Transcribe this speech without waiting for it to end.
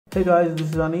Hey guys,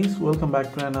 this is Anis. Welcome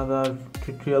back to another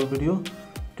tutorial video.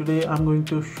 Today I'm going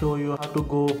to show you how to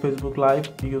go Facebook Live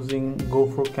using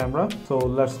GoPro camera. So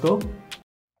let's go.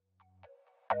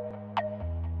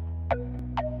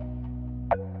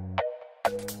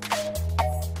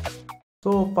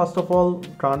 So first of all,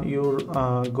 turn your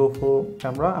GoPro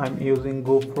camera. I'm using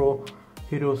GoPro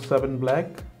Hero 7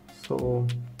 Black. So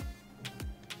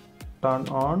turn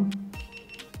on.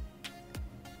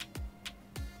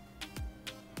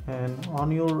 And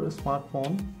on your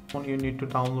smartphone you need to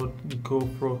download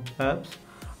GoPro apps.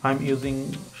 I'm using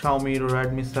Xiaomi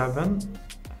Redmi 7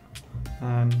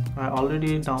 and I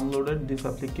already downloaded these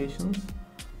applications,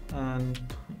 and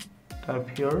tap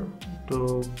here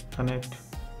to connect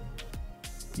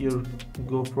your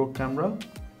GoPro camera.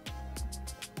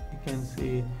 You can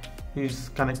see it's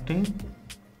connecting.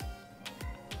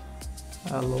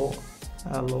 Hello.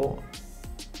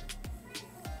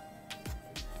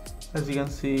 As you can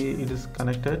see, it is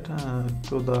connected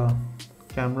to the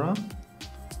camera.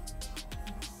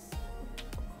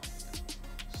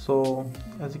 So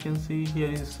as you can see, here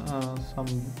is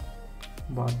some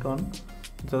button,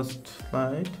 just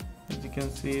right. As you can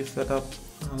see, set up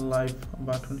a live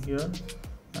button here,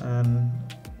 and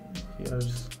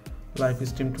here's live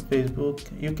stream to Facebook.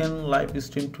 You can live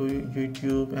stream to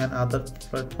YouTube and other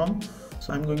platforms.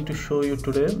 So I'm going to show you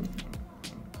today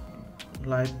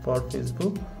live for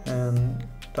Facebook, and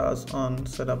touch on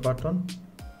setup button.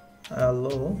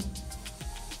 Hello.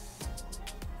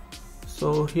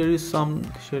 So here is some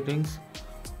settings.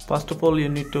 First of all, you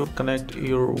need to connect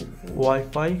your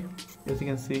Wi-Fi. As you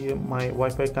can see, my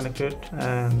Wi-Fi connected,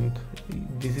 and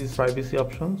this is privacy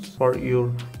options for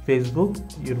your Facebook.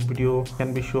 Your video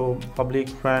can be shown public,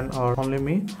 friend, or only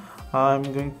me. I'm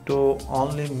going to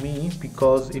only me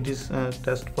because it is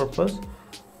test purpose.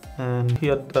 And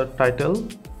here the title,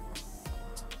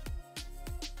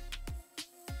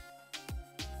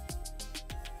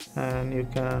 and you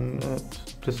can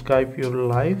describe your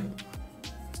live.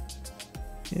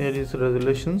 Here is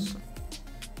resolutions,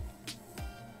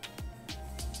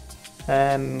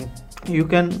 and you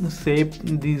can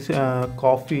save this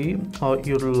copy or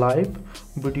your live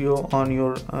video on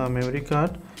your memory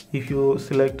card if you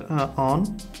select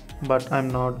on, but I'm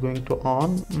not going to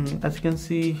on. As you can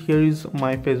see, here is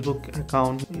my Facebook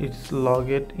account. It's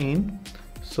logged in.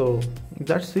 So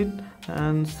that's it,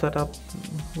 and set up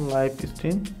live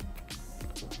stream.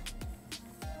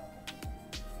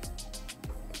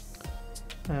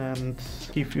 And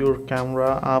keep your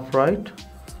camera upright.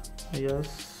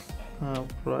 Yes,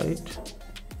 upright.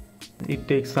 It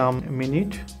takes some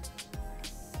minute.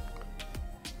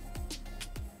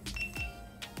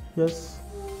 Yes.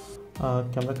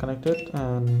 Camera connected,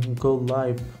 and go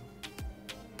live.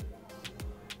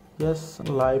 Yes,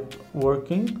 live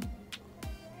working.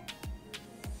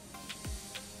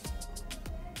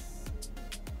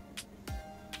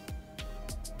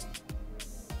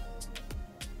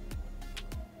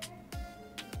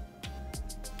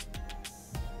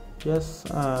 Yes,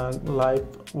 live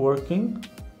working.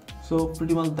 So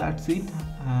pretty much that's it,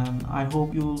 and I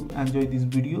hope you enjoy this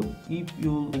video. If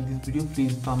you like this video,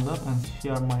 please thumbs up and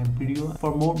share my video.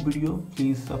 For more video,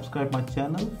 please subscribe my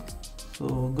channel.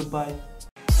 So goodbye.